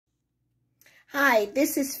Hi,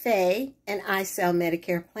 this is Faye, and I sell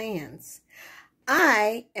Medicare plans.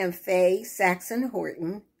 I am Faye Saxon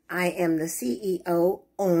Horton. I am the CEO,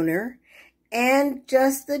 owner, and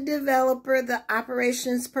just the developer, the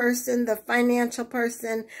operations person, the financial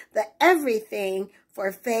person, the everything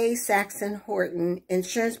for Faye Saxon Horton,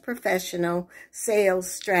 insurance professional, sales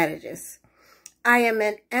strategist. I am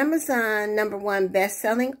an Amazon #1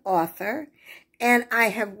 best-selling author, and I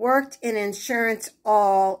have worked in insurance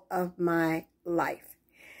all of my life.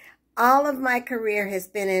 All of my career has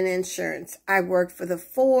been in insurance. I worked for the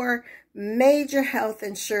 4 major health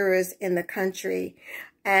insurers in the country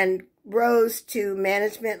and rose to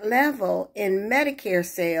management level in Medicare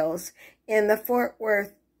sales in the Fort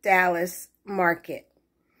Worth, Dallas market.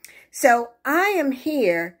 So I am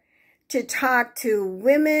here to talk to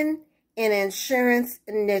women in insurance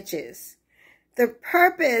niches. The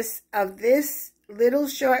purpose of this little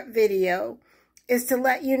short video is to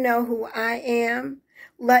let you know who I am,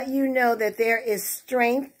 let you know that there is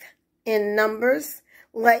strength in numbers,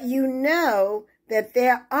 let you know that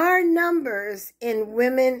there are numbers in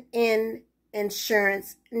women in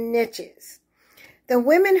insurance niches. The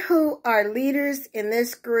women who are leaders in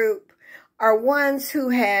this group are ones who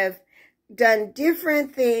have done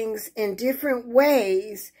different things in different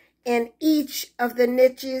ways in each of the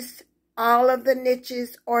niches, all of the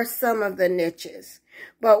niches, or some of the niches.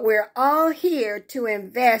 But we're all here to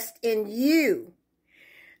invest in you,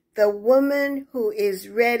 the woman who is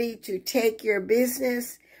ready to take your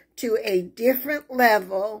business to a different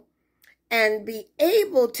level and be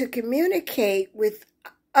able to communicate with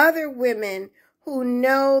other women who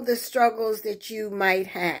know the struggles that you might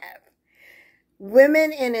have.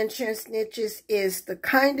 Women in insurance niches is the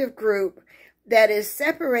kind of group that is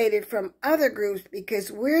separated from other groups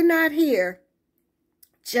because we're not here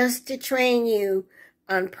just to train you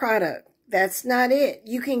on product. That's not it.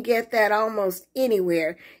 You can get that almost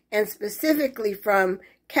anywhere, and specifically from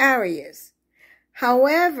carriers.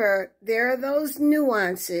 However, there are those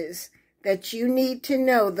nuances that you need to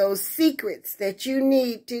know, those secrets that you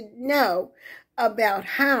need to know about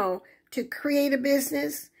how to create a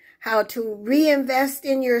business, how to reinvest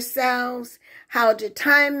in yourselves, how to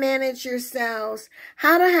time manage yourselves,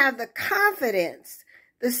 how to have the confidence,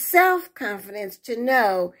 the self-confidence to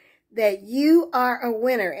know that you are a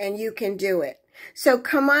winner and you can do it. So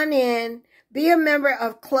come on in, be a member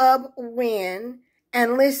of Club Win,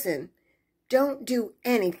 and listen, don't do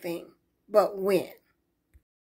anything but win.